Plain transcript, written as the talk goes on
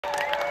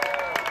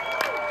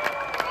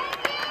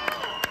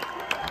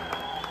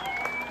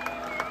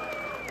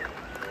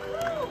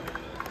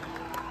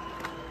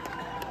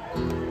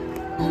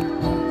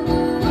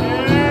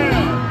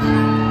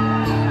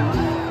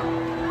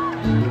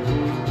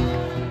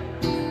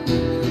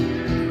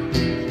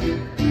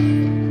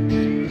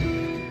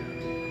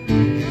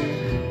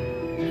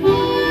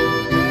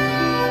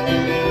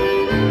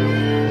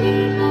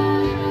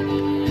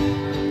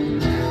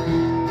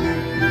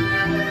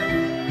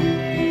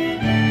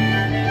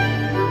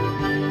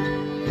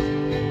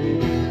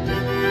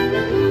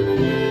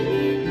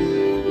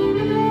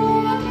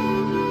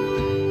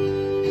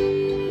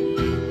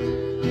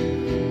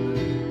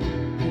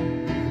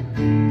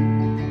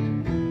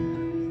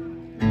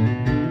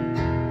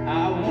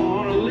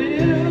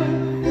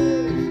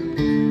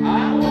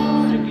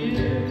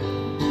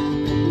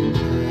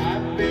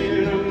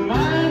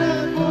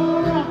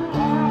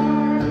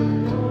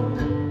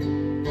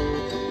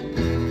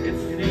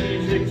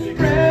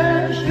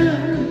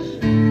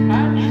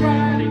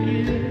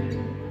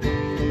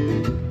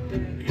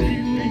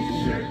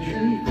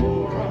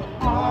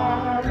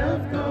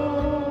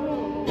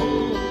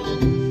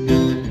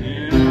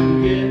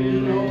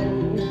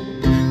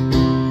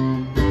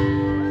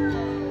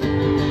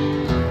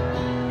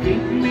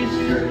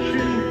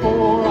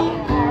for a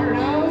heart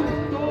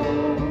of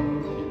gold.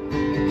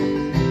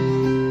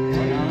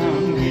 When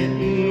I'm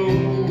getting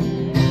old.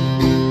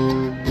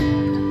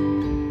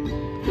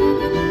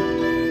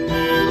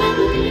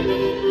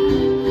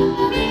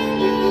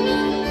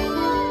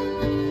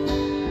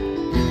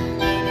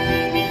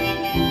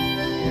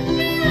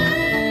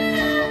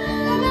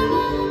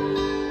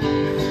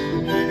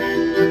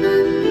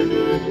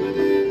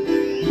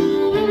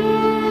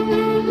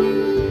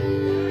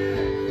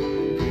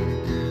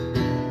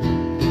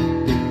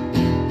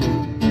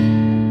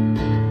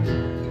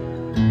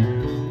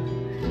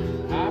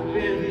 I've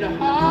been to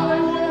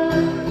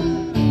Hollywood,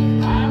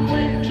 I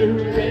went to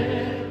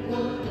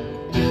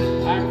Redwood,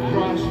 I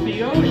crossed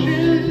the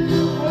ocean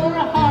for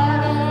a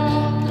heart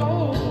of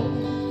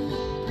gold.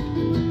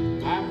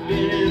 I've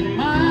been in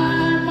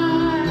my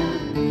mind,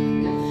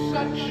 it's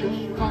such a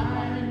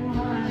fine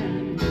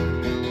line,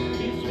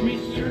 keeps me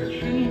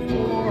searching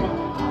for a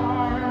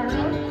heart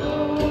of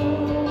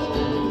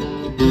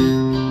gold.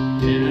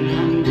 And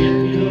I'm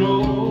getting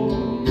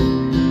old.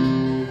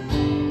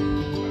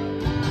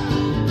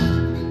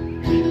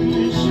 Keep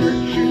me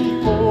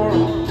searching for a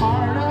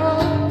heart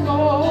of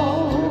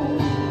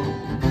gold.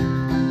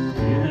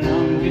 And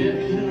I'm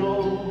getting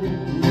old.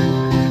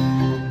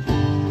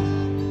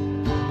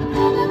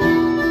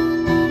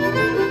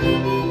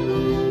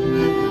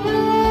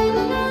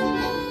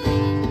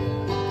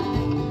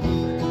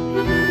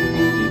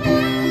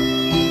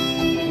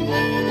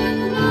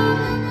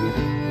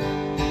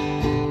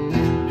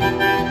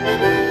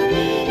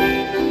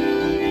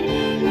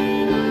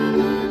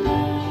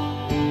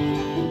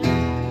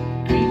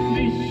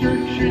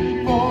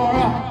 Searching for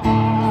a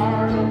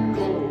heart of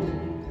gold.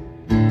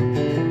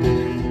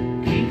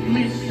 Keep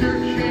me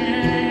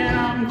searching,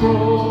 I'm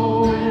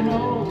growing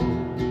old.